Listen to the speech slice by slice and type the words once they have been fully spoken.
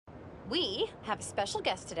We have a special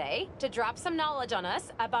guest today to drop some knowledge on us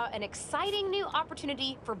about an exciting new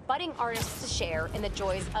opportunity for budding artists to share in the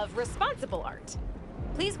joys of responsible art.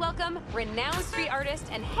 Please welcome renowned street artist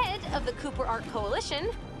and head of the Cooper Art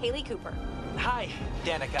Coalition, Haley Cooper. Hi,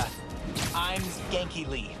 Danica. I'm Genki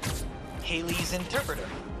Lee, Haley's interpreter.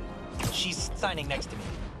 She's signing next to me.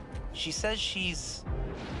 She says she's...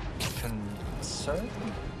 concerned?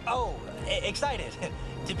 Oh, excited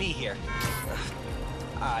to be here.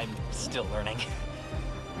 I'm still learning.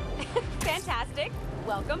 Fantastic.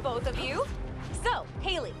 Welcome, both of you. So,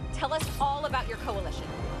 Haley, tell us all about your coalition.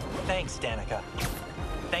 Thanks, Danica.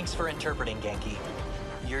 Thanks for interpreting, Genki.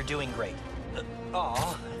 You're doing great.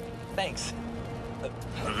 Aw, thanks.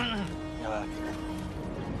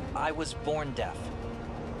 I was born deaf.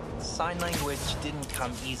 Sign language didn't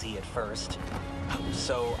come easy at first,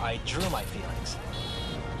 so I drew my feelings.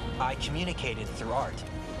 I communicated through art.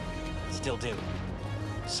 Still do.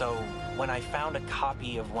 So when I found a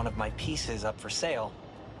copy of one of my pieces up for sale,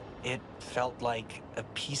 it felt like a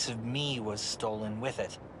piece of me was stolen with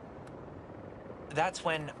it. That's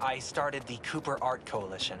when I started the Cooper Art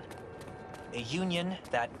Coalition, a union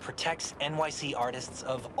that protects NYC artists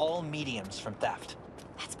of all mediums from theft.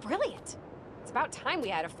 That's brilliant. It's about time we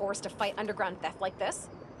had a force to fight underground theft like this.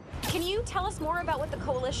 Can you tell us more about what the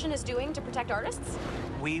coalition is doing to protect artists?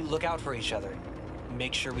 We look out for each other,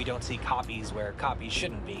 make sure we don't see copies where copies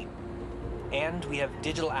shouldn't be. And we have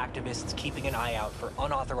digital activists keeping an eye out for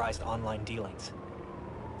unauthorized online dealings.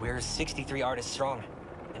 We're 63 artists strong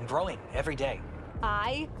and growing every day.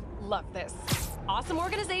 I love this. Awesome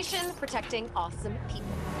organization protecting awesome people.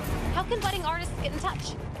 How can budding artists get in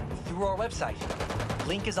touch? Through our website.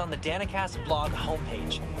 Link is on the Danicast blog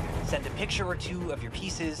homepage. Send a picture or two of your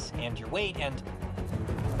pieces and your weight and...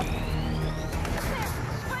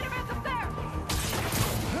 Spider-Man's up there!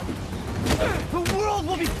 The world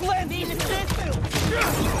will be blended!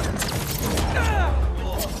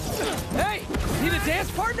 Hey! Need a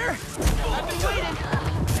dance partner? I've been waiting!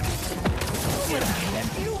 Did I let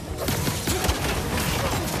you?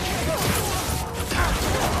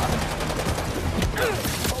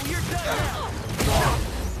 Oh, you're done now!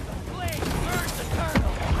 Blade, burn the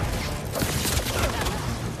turtle!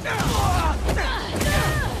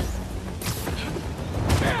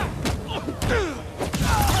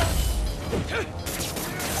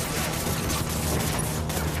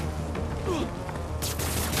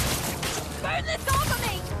 Burn this off of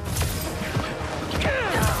me!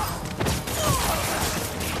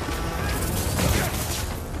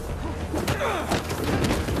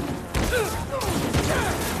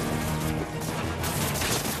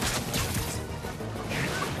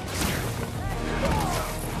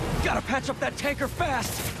 Gotta patch up that tanker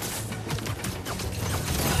fast!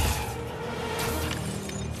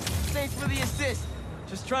 Thanks for the assist.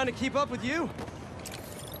 Just trying to keep up with you.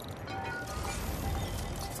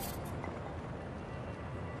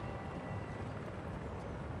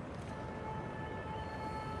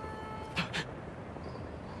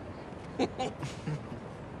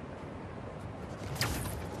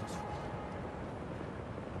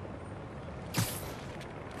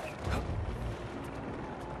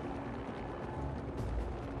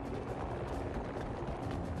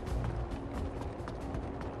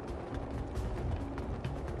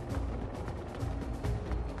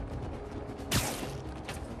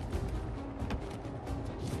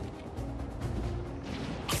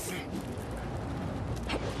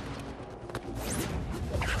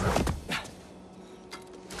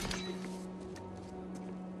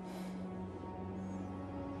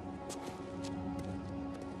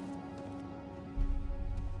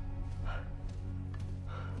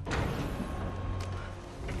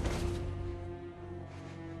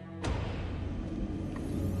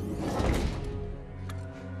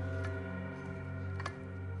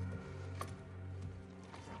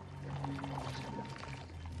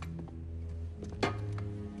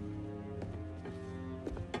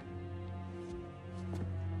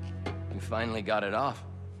 Finally got it off.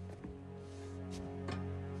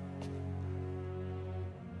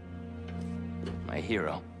 My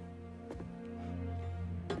hero.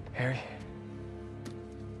 Harry,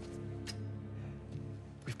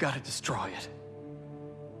 we've got to destroy it.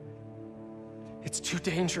 It's too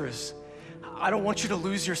dangerous. I don't want you to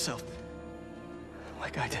lose yourself.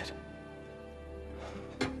 Like I did.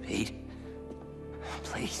 Pete,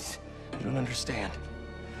 please. You don't understand.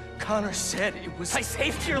 Connor said it was... I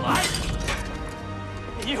saved your life!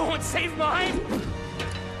 And you won't save mine?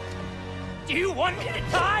 Do you want me to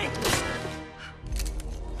die?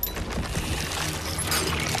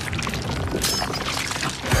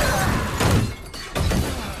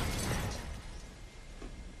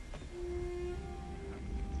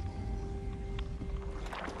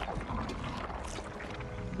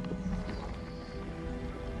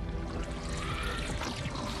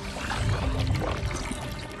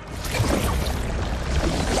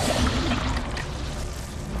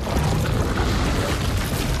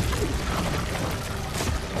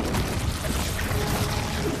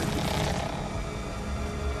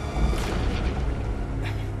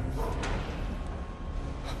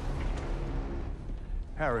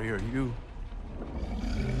 Harry, are you...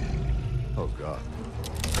 Oh, God.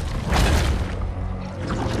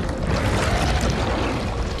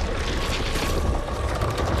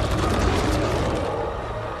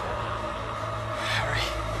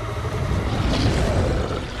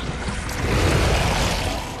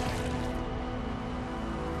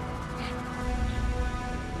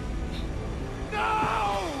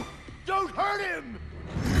 No! Don't hurt him!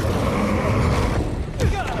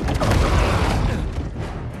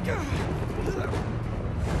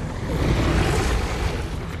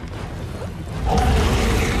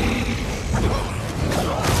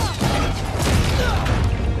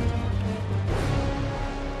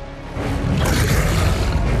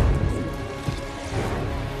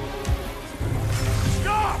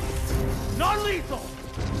 Stop! Non-lethal!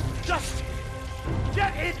 Just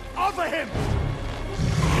get it off of him!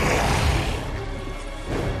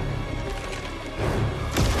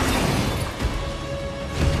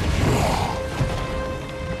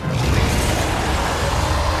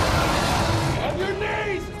 On your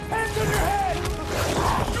knees! Hands on your head!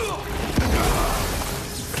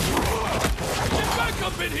 Get back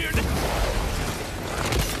up in here!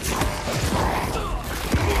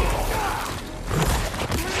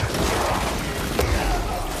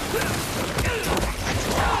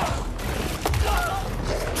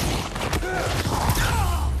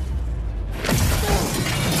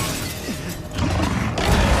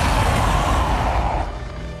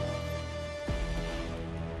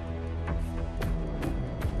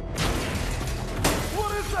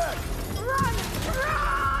 What is that? Run!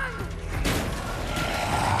 Run!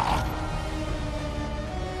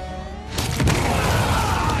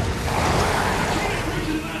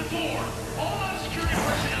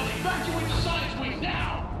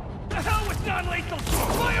 The hell with non-lethal!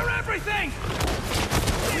 Fire everything!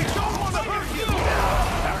 We don't want to hurt you!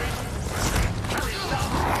 Harry, stop!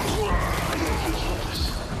 I know it feels hopeless,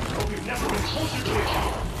 but we've never been closer to a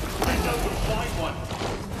cure. I know we'll find one.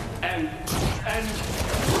 And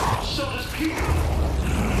so does Peter.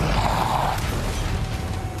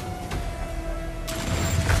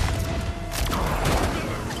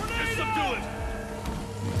 Just subdue him!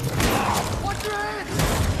 Watch your head!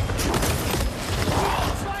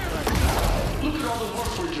 Look at all the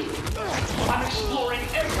work we're doing. I'm exploring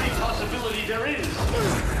every possibility there is.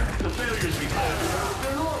 The failures we've had,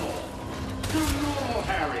 they're normal. They're normal,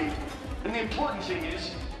 Harry. And the important thing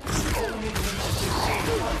is, only need to succeed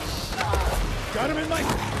once. Got him in my...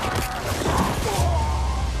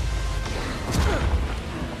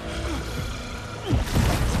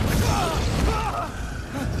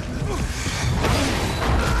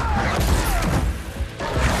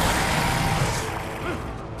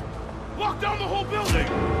 Lock down the whole building!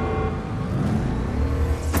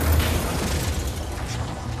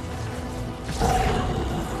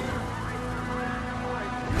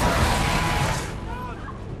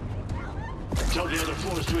 Tell the other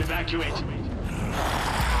floors to evacuate.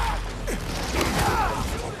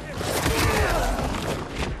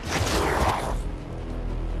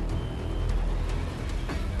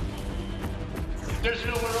 There's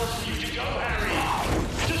nowhere else for you to go, Harry.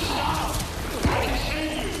 Just stop. I can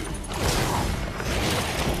save you.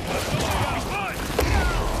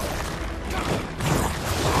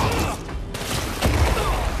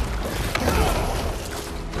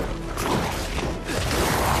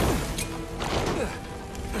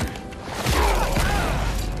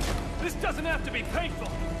 This doesn't have to be painful!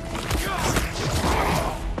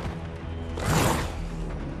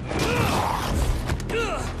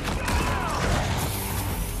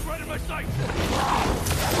 Right in my sight!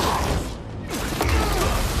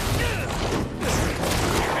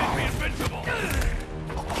 You can't be invincible!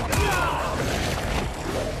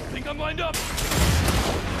 Think I'm lined up?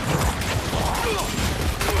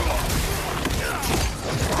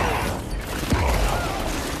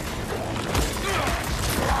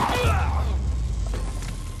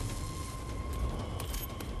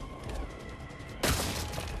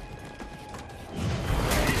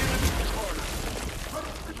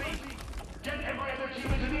 Get every other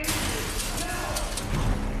team into the engine. Now!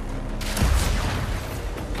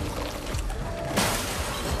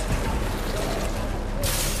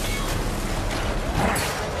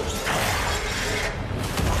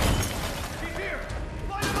 He's here!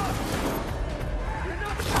 Light him up! You're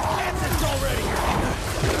not... That's it already!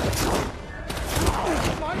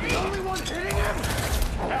 Am I the only one hitting him?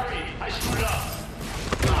 Harry, I screwed up.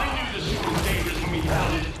 I knew the suit was dangerous when we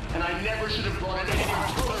found it, and I never should have brought it anywhere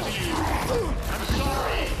close to you. I'm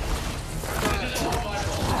sorry. This is all my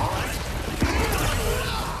fault, all right?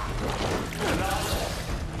 Not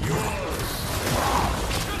yours.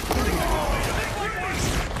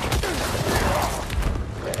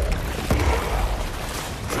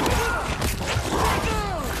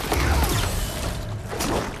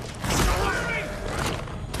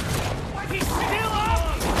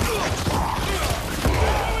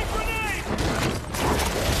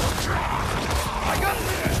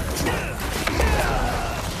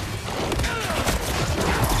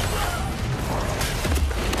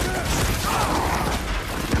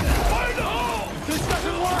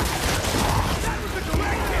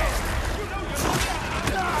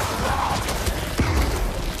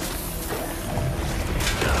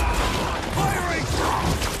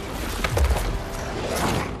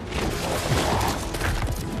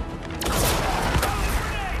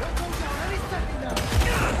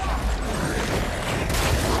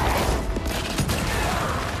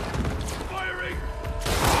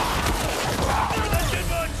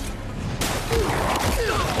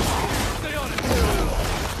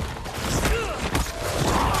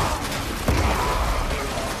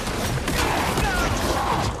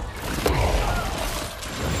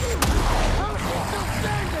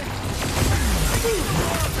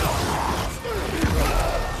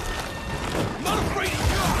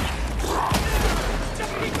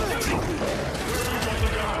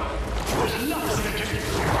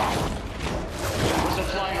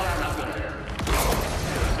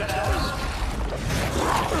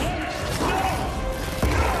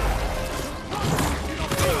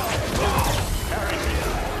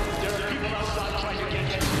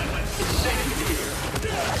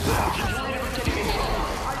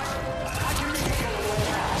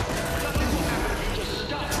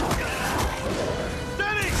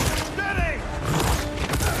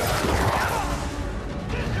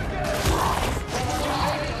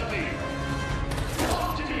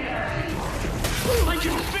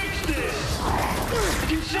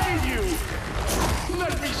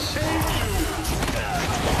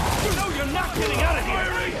 Getting out of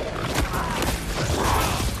here!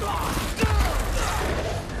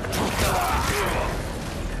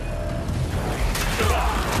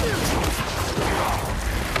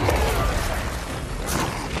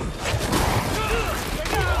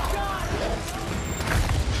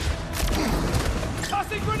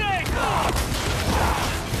 Tossing grenade!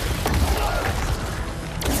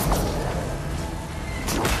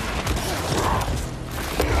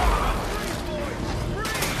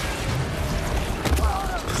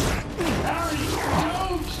 Harry,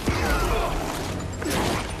 don't!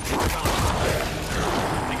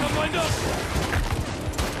 Think I'm lined up!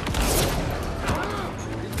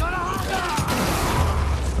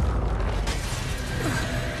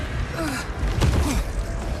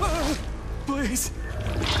 Please!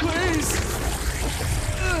 Please!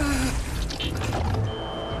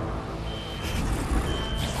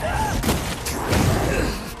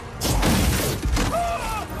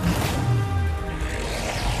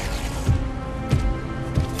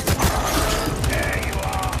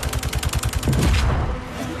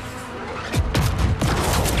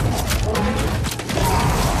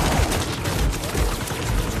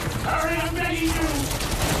 Harry, I'm begging you!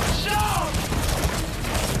 Stop!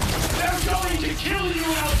 They're going to kill you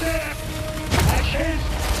out there! I can't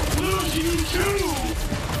lose you too!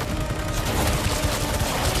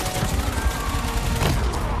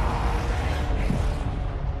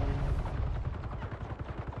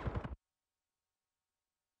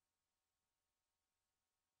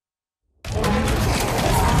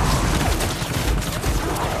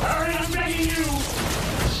 Harry, I'm begging you!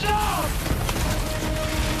 Stop!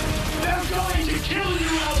 They're going to kill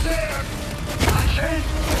you out there! I can't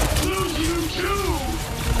lose you too!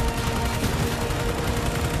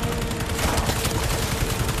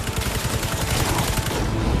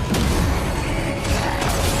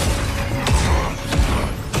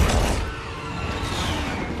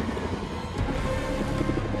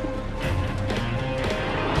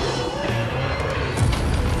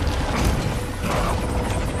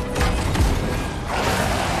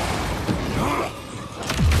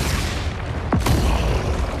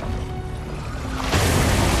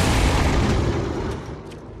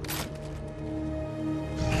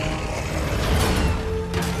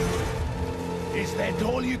 Is that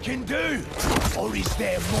all you can do? Or is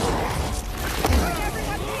there more?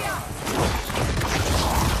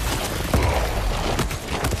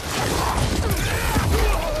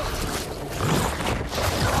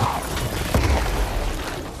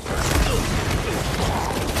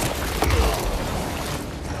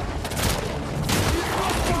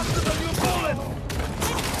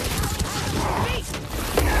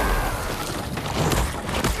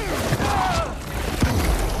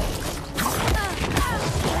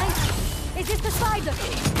 Is this the spider?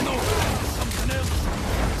 Something else.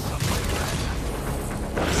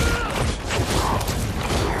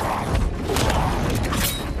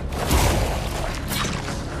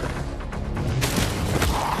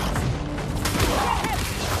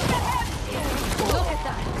 Look at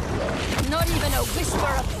that. Not even a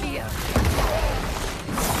whisper of fear.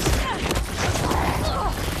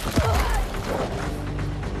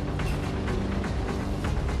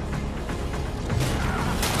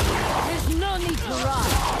 There's no need to run.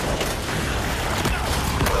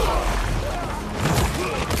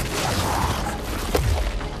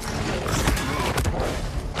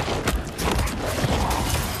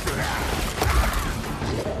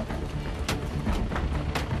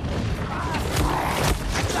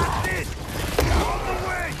 That's it! On the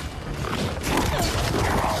way!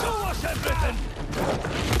 Show us everything!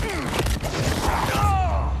 Ah!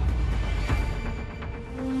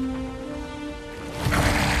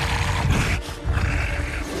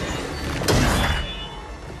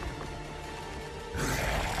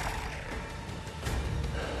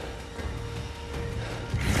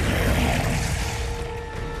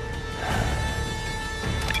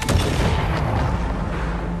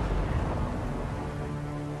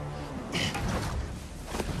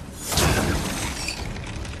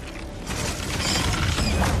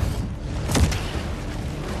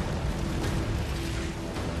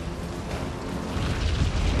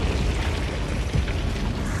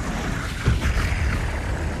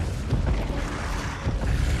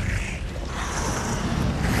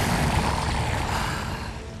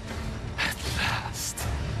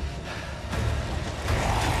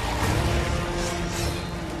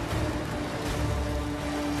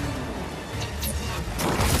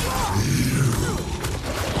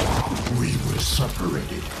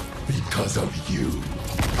 separated because of you.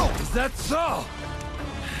 Oh, is that so?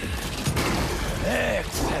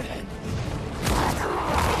 Excellent.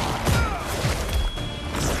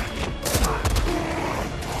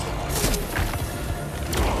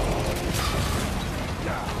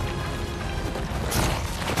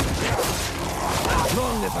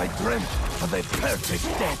 dreamt of a perfect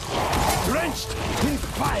death, drenched in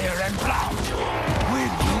fire and blood.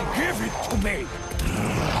 Will you give it to me?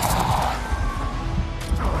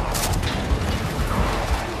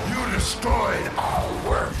 You destroyed our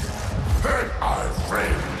work, hurt our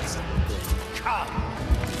friends. Come,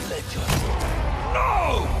 let your...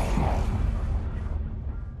 No!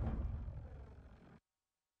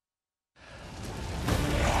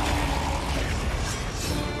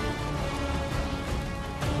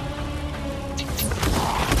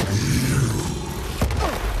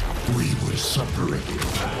 We were separated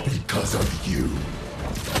because of you.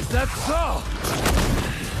 Is that so?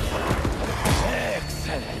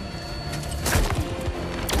 Excellent.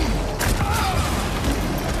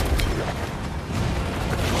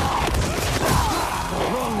 How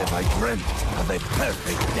long have I dreamt of a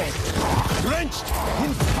perfect death, drenched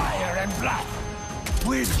in fire and blood?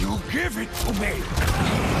 Will you give it to me?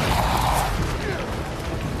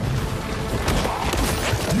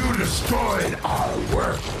 You destroyed our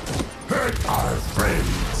work, hurt our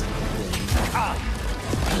friends. Come,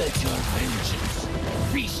 let your vengeance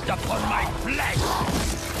feast upon my flesh!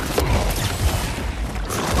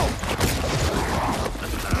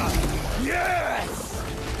 Yes!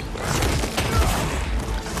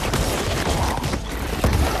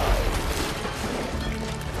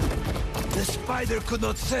 The spider could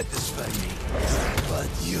not satisfy me, but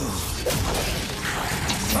you...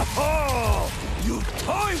 Oh! You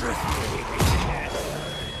toy with me!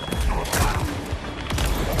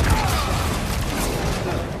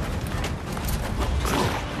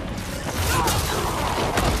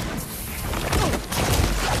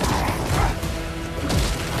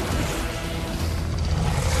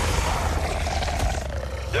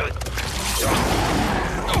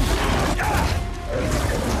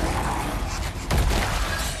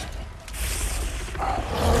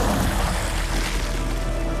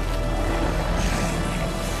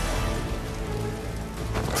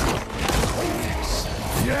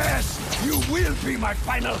 Yes, you will be my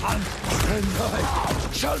final hunt, and I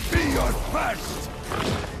shall be your first!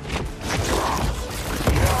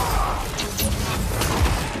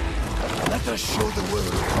 Let us show the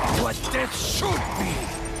world what death should be!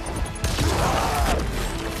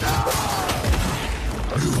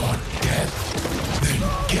 You want death? Then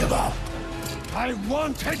give up. I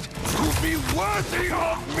wanted to be worthy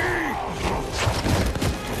of me!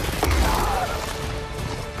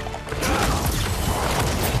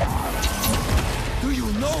 Do you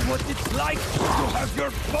know what it's like to have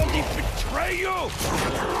your body betray you?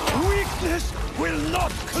 Weakness will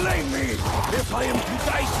not claim me! If I am to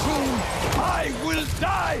die soon, I will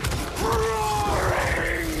die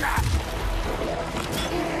roaring!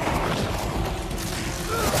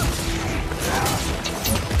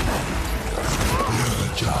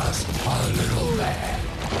 You're just a little man.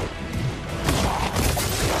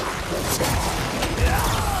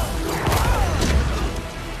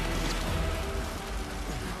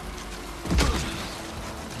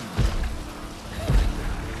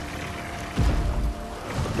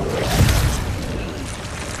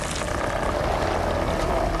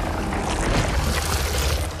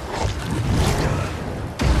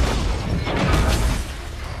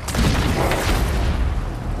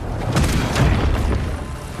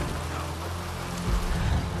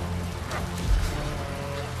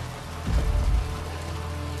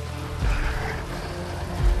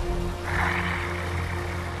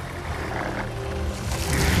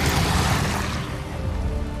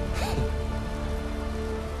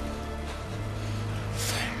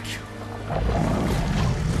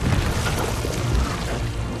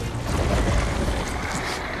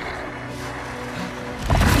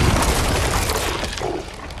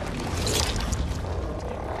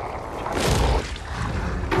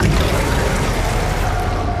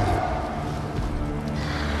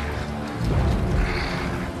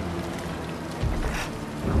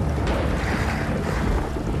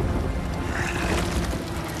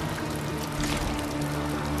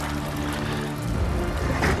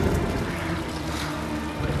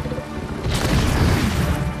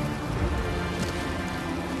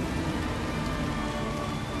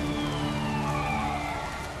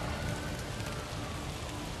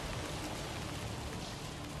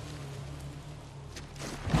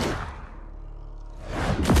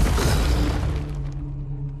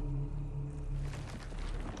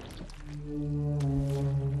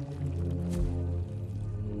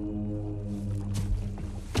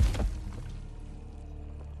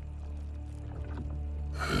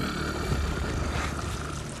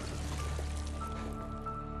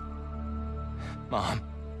 Mom.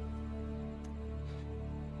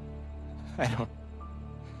 I don't...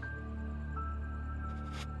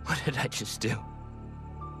 What What did I just do?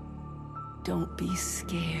 Don't be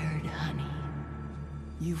scared, honey.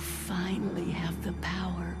 You finally have the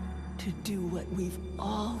power to do what we've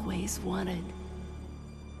always wanted.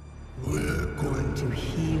 We're going To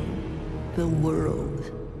heal the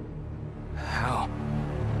world. How?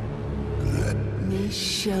 let Let me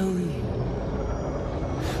show you.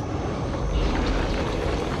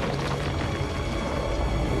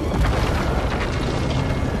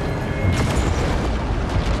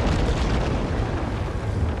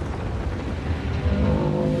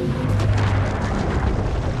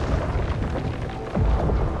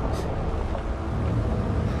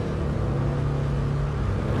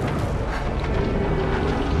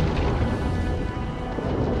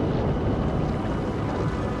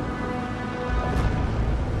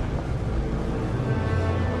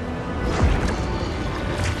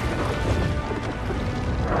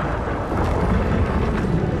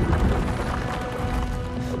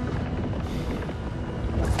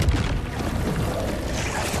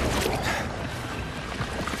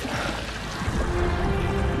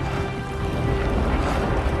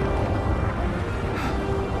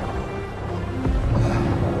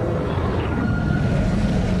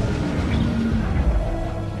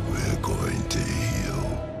 we're going to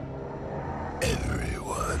heal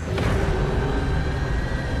everyone.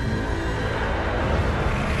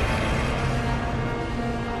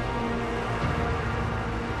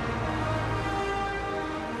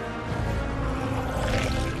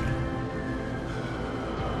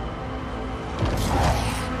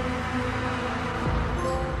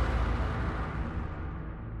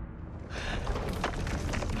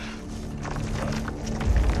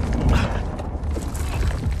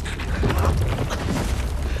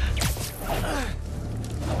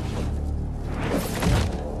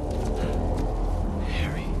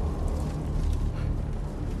 Harry.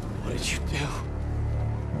 What did you do?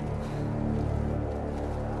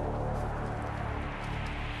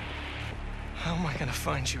 How am I gonna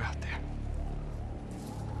find you out there?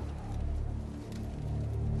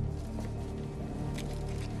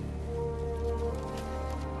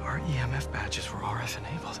 Our EMF badges were RF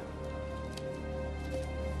enabled.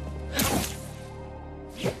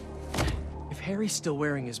 If Harry's still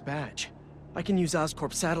wearing his badge, I can use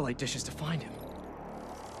Oscorp satellite dishes to find him.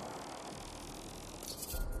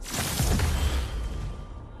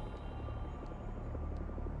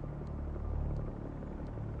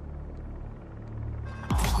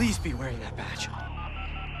 Please be wearing that badge.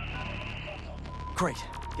 Great.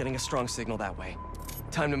 Getting a strong signal that way.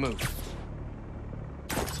 Time to move.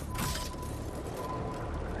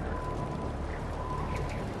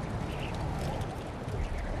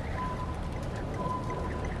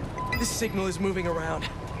 This signal is moving around.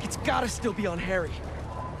 It's gotta still be on Harry.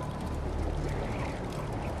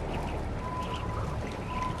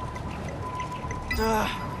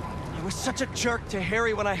 I was such a jerk to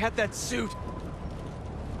Harry when I had that suit.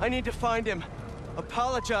 I need to find him,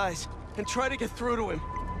 apologize, and try to get through to him.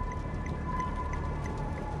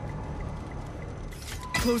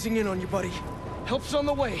 Closing in on you, buddy. Help's on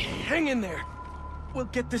the way. Hang in there. We'll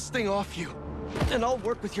get this thing off you. And I'll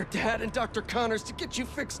work with your dad and Dr. Connors to get you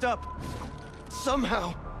fixed up.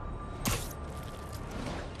 Somehow.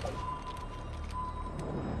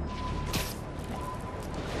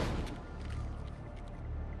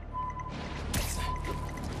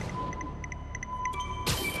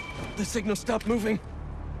 The signal stopped moving.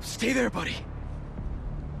 Stay there, buddy.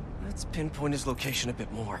 Let's pinpoint his location a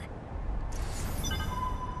bit more.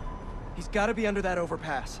 He's gotta be under that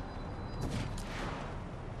overpass.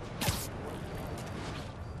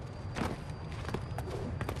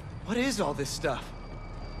 What is all this stuff?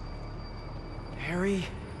 Harry,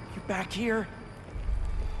 you back here?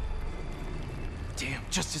 Damn,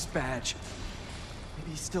 just his badge.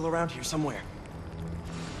 Maybe he's still around here somewhere.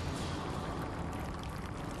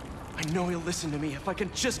 I know he'll listen to me if I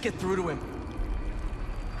can just get through to him.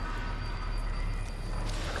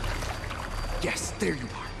 Yes, there you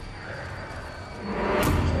are.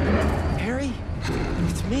 Harry?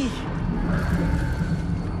 It's me.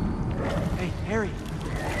 Hey, Harry.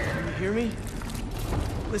 Can you hear me?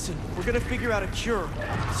 Listen, we're gonna figure out a cure.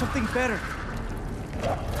 Something better.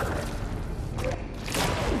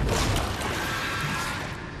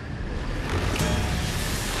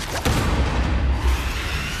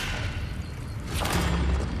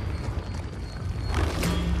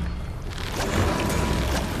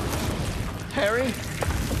 Harry?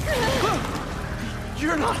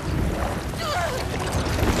 You're not...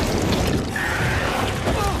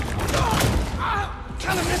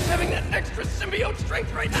 Kinda miss having that extra symbiote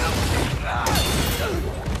strength right now.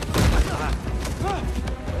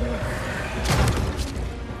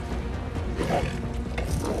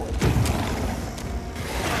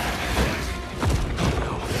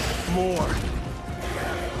 more.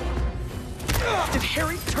 Did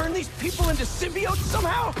Harry turn these people into symbiotes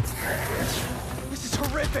somehow? This is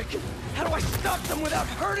horrific. How do I stop them without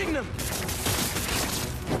hurting them?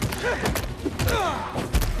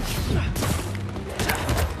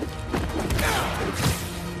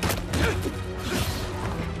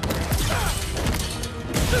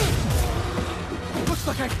 Looks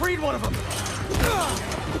like I freed one of them.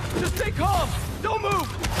 Just stay calm. Don't move.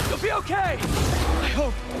 You'll be okay. I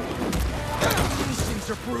hope. These things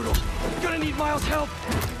are brutal. Gonna need Miles' help.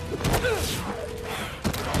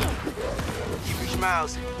 You reach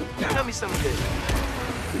Miles. Tell me something good.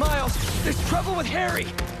 Miles, there's trouble with Harry.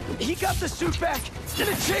 He got the suit back, and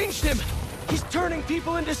it changed him. He's turning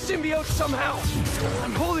people into symbiotes somehow.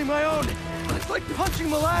 I'm holding my own, but it's like punching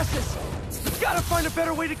molasses. Gotta find a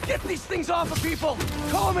better way to get these things off of people.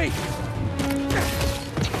 Call me.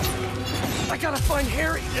 I gotta find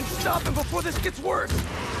Harry and stop him before this gets worse.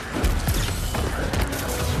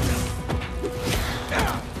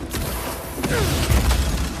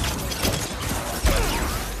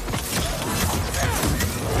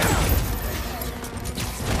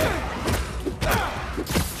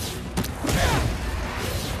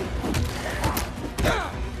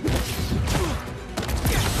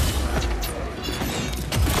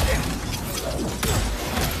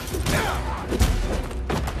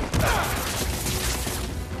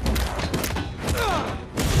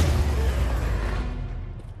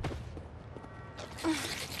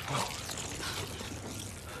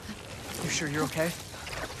 Sure you're okay?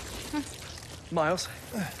 Miles,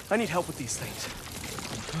 I need help with these things.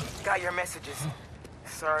 Got your messages.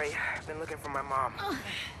 Sorry, I've been looking for my mom.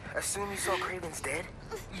 Assume you saw Kraven's dead?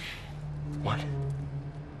 What?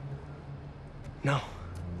 No.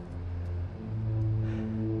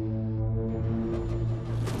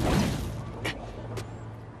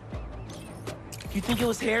 You think it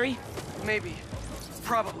was Harry? Maybe.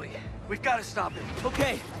 Probably. We've got to stop him.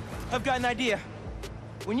 Okay, I've got an idea.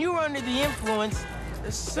 When you were under the influence,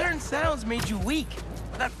 certain sounds made you weak.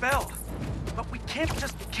 That bell. But we can't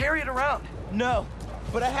just carry it around. No,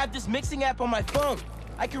 but I have this mixing app on my phone.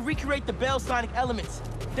 I can recreate the bell sonic elements.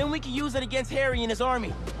 Then we can use it against Harry and his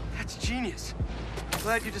army. That's genius.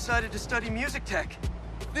 Glad you decided to study music tech.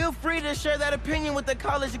 Feel free to share that opinion with the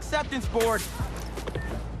college acceptance board.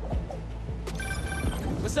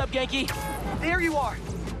 What's up, Genki? There you are.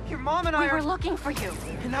 Your mom and I We were looking for you.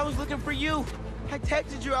 And I was looking for you. I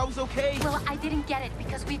texted you I was okay. Well, I didn't get it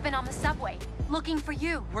because we've been on the subway, looking for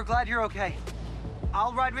you. We're glad you're okay.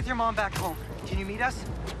 I'll ride with your mom back home. Can you meet us?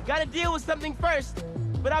 Gotta deal with something first,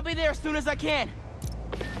 but I'll be there as soon as I can.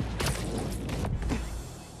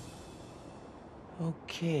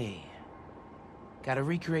 Okay. Gotta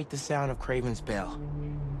recreate the sound of Kraven's bell.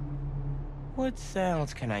 What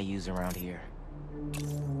sounds can I use around here?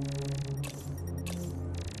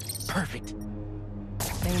 Perfect.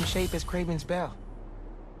 Same shape as Kraven's bell.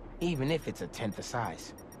 Even if it's a tenth the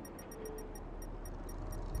size.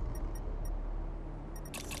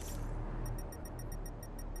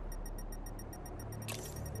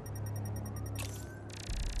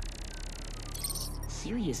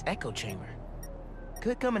 Serious echo chamber.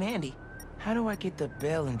 Could come in handy. How do I get the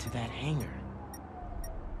bell into that hangar?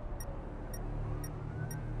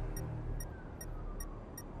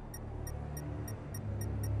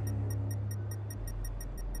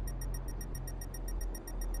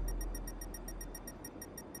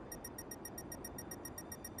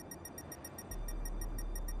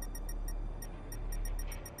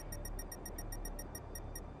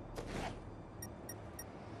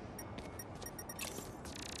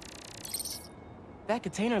 That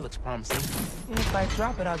container looks promising. If I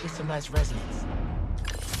drop it, I'll get some nice resonance.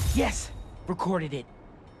 Yes! Recorded it.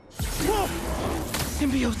 Whoa!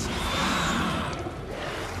 Symbiotes!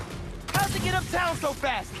 How'd they get uptown so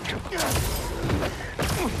fast?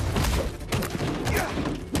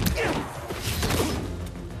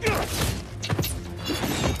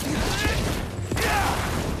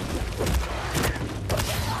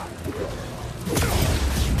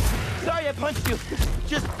 Sorry I punched you.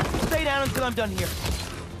 Just stay down until I'm done here.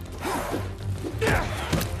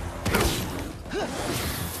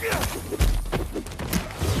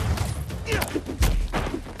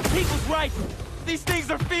 Pete was right. These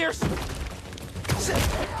things are fierce.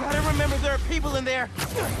 Gotta remember there are people in there.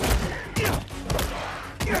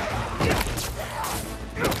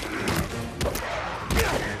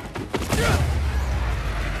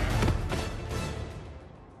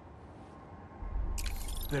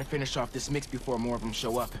 Better finish off this mix before more of them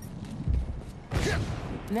show up.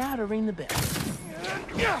 Now to ring the bell.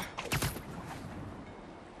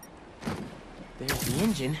 There's the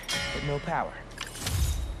engine, but no power.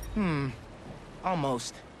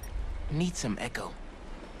 Almost. Need some echo.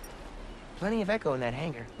 Plenty of echo in that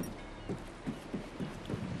hangar.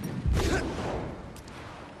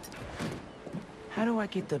 How do I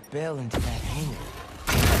get the bell into that hangar?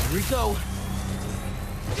 Here we go.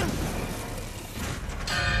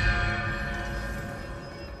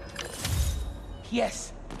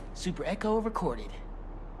 Yes, Super Echo recorded.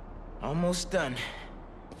 Almost done.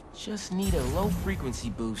 Just need a low frequency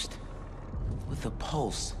boost. With a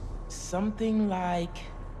pulse. Something like...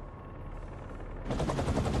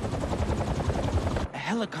 a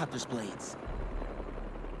helicopter's blades.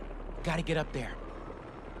 Gotta get up there.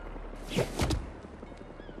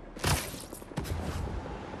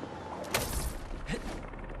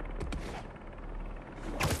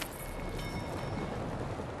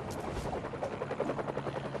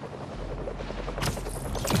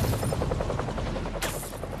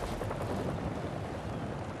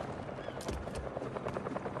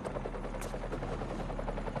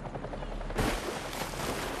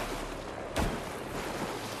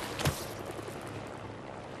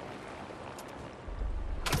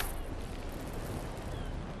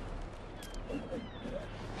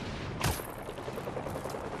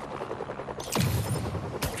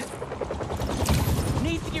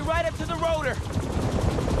 Right up to the rotor.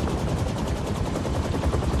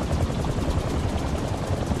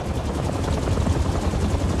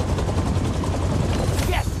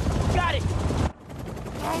 Yes, got it.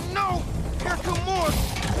 Oh no, here come more.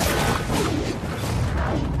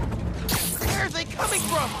 Where are they coming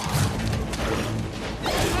from?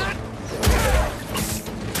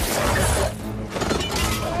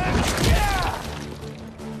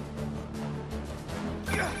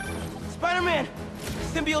 Spider-Man.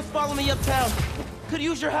 Symbiotes follow me uptown. Could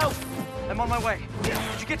use your help. I'm on my way. Did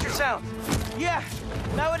you get your sounds? Yeah.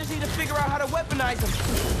 Now I just need to figure out how to weaponize them.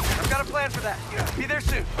 I've got a plan for that. Be there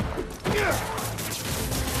soon.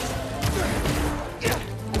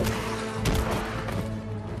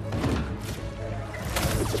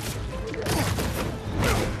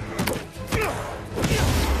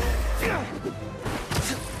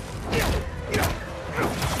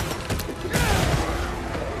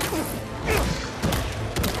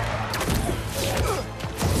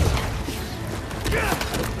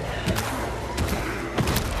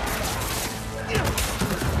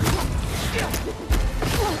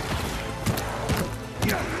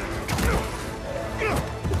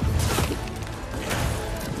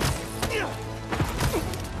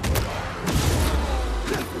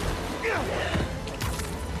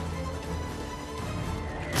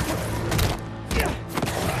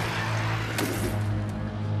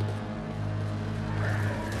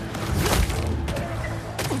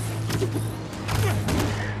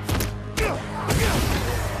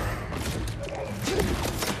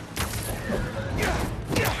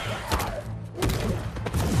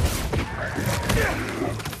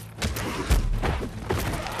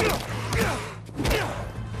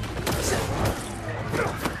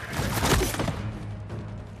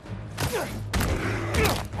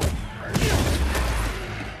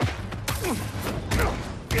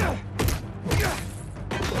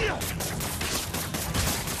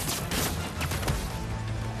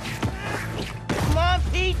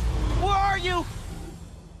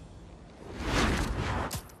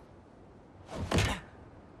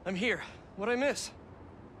 I'm here. What'd I miss?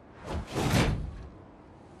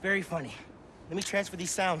 Very funny. Let me transfer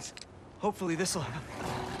these sounds. Hopefully this'll...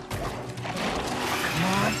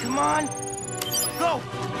 Come on! Go!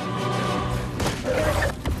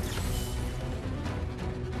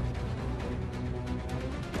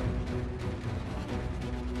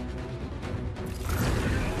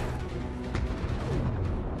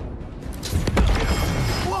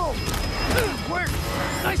 Whoa! Work!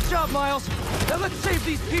 Nice job, Miles! Now let's save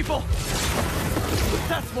these people!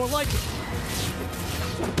 That's more like it!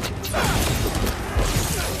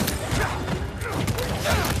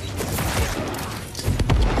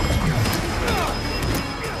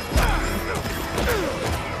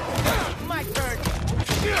 My turn!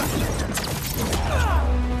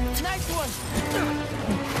 Nice one!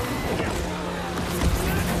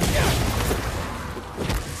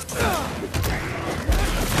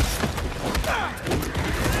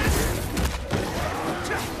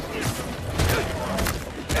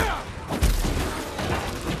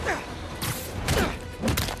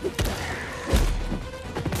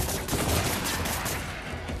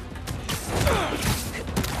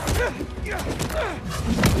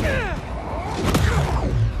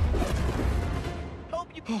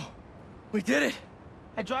 We did it!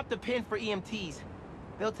 I dropped a pin for EMTs.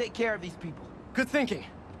 They'll take care of these people. Good thinking.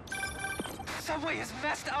 Subway is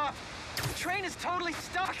messed up. train is totally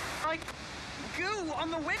stuck. Like goo on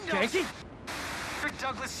the windows. Yankee? Rick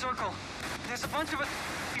Douglas Circle. There's a bunch of us.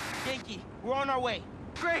 Yankee, we're on our way.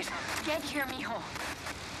 Great. Get here, mijo.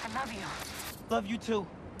 I love you. Love you too.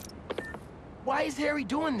 Why is Harry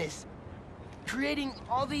doing this? Creating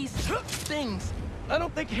all these things? I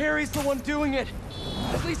don't think Harry's the one doing it.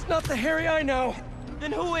 At least not the Harry I know.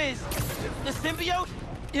 Then who is? The symbiote?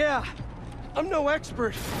 Yeah. I'm no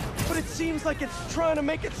expert, but it seems like it's trying to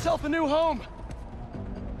make itself a new home.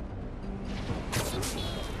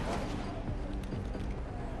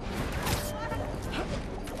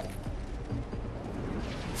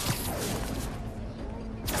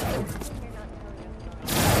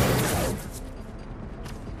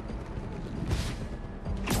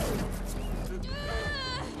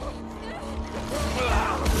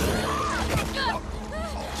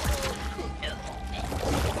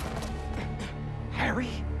 Harry?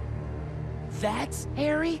 That's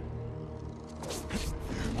Harry?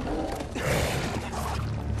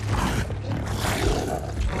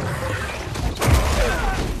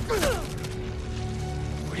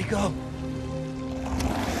 Where'd he go?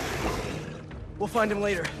 We'll find him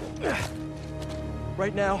later.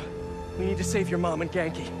 Right now, we need to save your mom and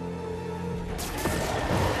Genki.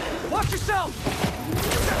 Watch yourself!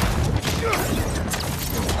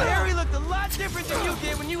 Harry looked a lot different than you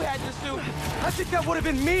did when you had the suit. I think that would have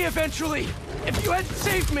been me eventually, if you hadn't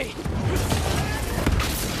saved me.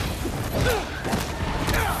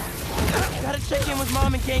 Gotta check in with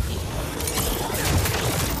Mom and Genki.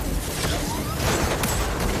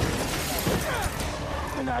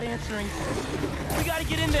 They're not answering. We gotta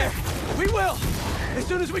get in there. We will! As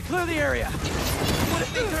soon as we clear the area. What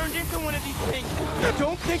if they turned into one of these things?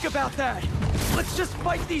 Don't think about that. Let's just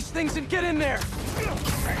fight these things and get in there.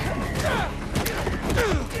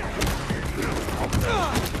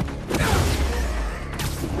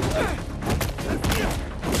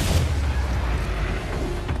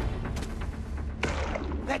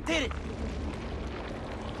 That did it.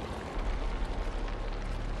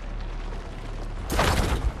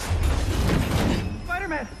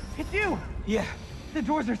 Spider-Man, it's you. Yeah, The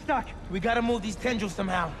doors are stuck. we gotta move these tendrils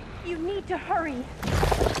somehow. You need to hurry.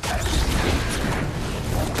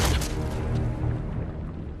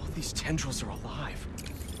 All these tendrils are alive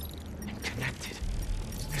and connected.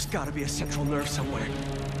 There's gotta be a central nerve somewhere.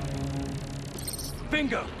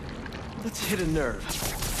 Bingo! Let's hit a nerve.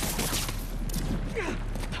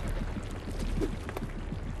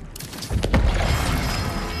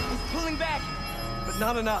 He's pulling back. But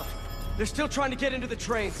not enough. They're still trying to get into the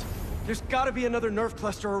trains. There's gotta be another nerve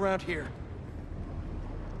cluster around here.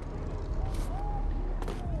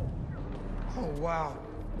 Oh, wow.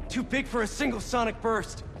 Too big for a single sonic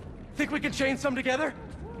burst. Think we can chain some together?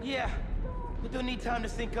 Yeah, but they'll need time to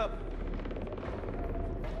sync up.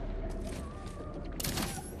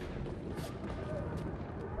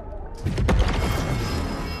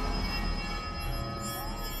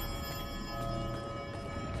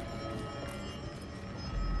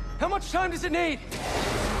 How much time does it need?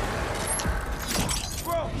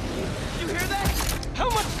 Bro, you hear that? How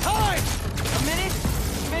much time? A minute?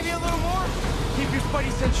 Maybe a little more? Keep your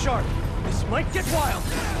spidey sense sharp. This might get wild.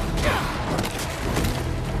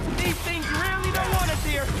 These things really don't want us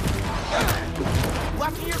here.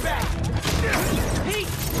 Watching your back. Pete,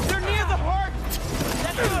 they're near the heart.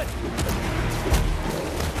 That's good.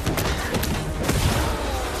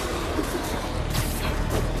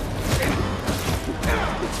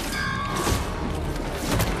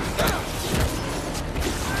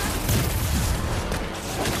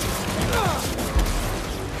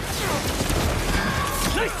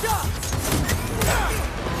 Nice job!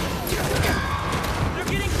 They're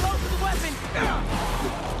getting close to the weapon.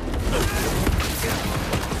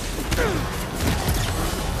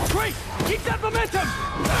 Great! Keep that momentum!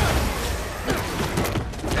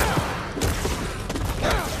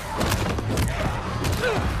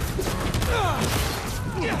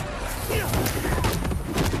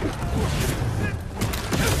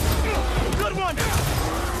 Good one.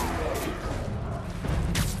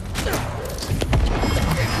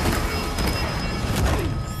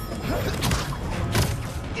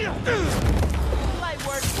 Light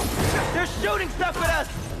work. They're shooting stuff at us.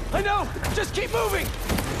 I know! Just keep moving!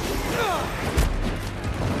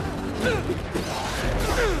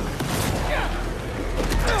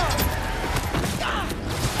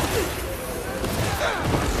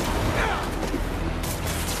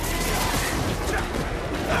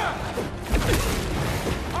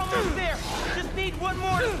 Almost there. Just need one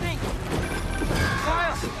more to think.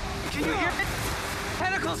 Miles, can you hear it?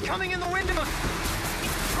 Tentacles coming in the windows.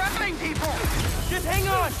 Trapping people. Just hang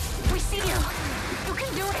on. We see you. You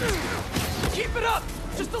can do it.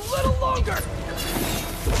 Just a little longer!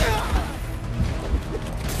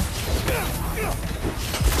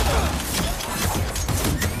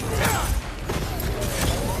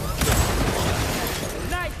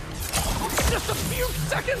 Nice! Just a few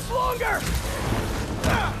seconds longer!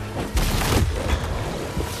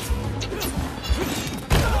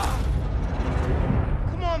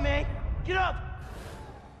 Come on, man! Get up!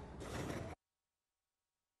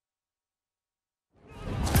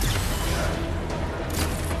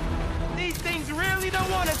 These things really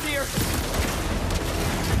don't want us here!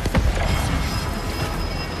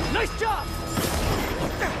 Nice job!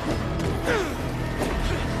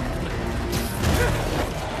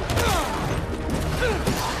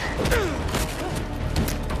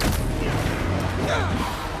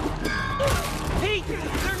 Pete!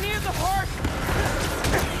 They're near the heart!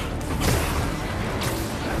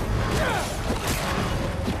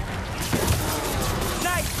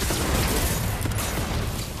 Nice!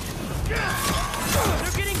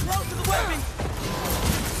 They're getting close to the weapon!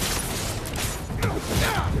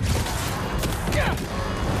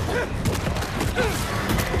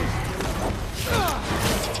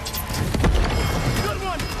 Good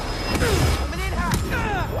one! Coming in hot!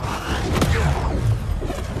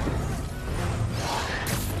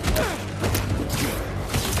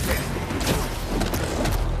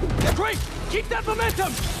 Great! Keep that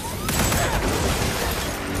momentum!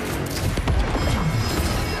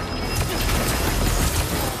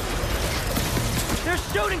 They're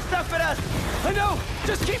shooting stuff at us! I know!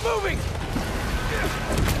 Just keep moving!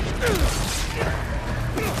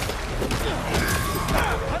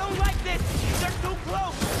 I don't like this! They're too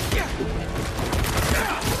close!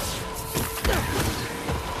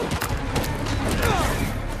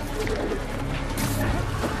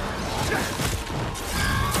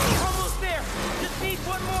 Almost there! Just need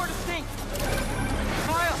one more to sink!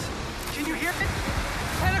 Miles, can you hear it?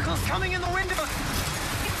 Tentacles coming in the windows!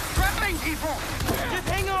 Trapping people! Just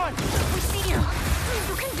hang on! We see you.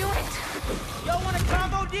 You can do it. Y'all want a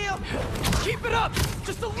combo deal? Keep it up!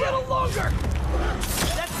 Just a little longer!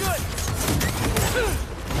 That's good!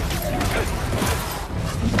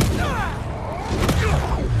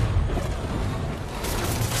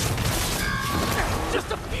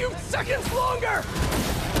 Just a few seconds longer!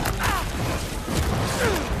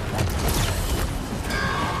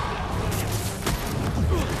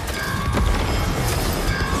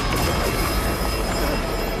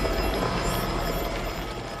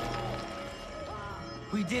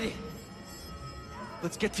 We did it!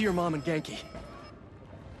 Let's get to your mom and Genki.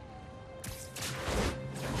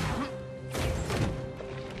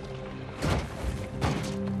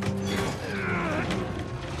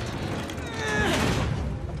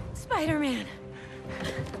 Spider-Man.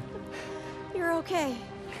 You're okay.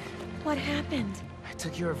 What happened? I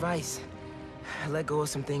took your advice. I let go of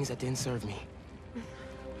some things that didn't serve me.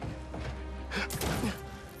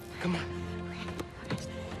 Come on.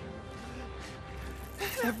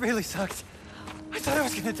 That really sucked. I thought I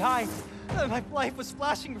was gonna die. My life was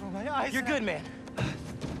flashing before my eyes. You're good, man.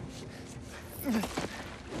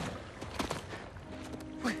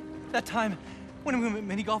 That time, when we went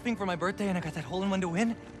mini golfing for my birthday and I got that hole-in-one to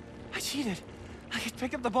win, I cheated. I just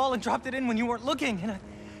picked up the ball and dropped it in when you weren't looking, and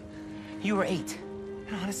You were 8.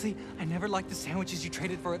 And honestly, I never liked the sandwiches you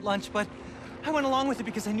traded for at lunch, but I went along with it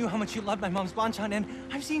because I knew how much you loved my mom's banchan, and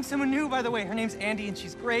I'm seeing someone new, by the way. Her name's Andy, and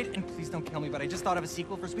she's great, and please don't kill me, but I just thought of a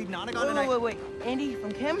sequel for Sweet Nonagon, and Wait. Andy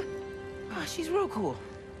from Kim? Oh, she's real cool.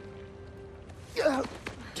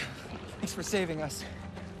 Thanks for saving us.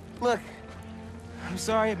 Look, I'm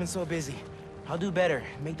sorry I've been so busy. I'll do better.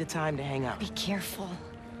 Make the time to hang out. Be careful.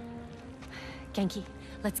 Genki,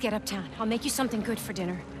 let's get uptown. I'll make you something good for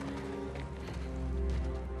dinner.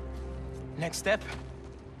 Next step,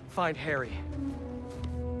 find Harry.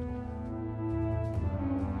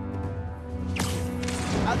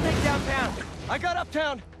 I'll take downtown. I got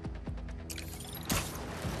uptown!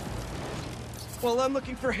 Well, I'm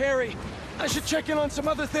looking for Harry. I should check in on some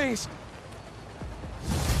other things.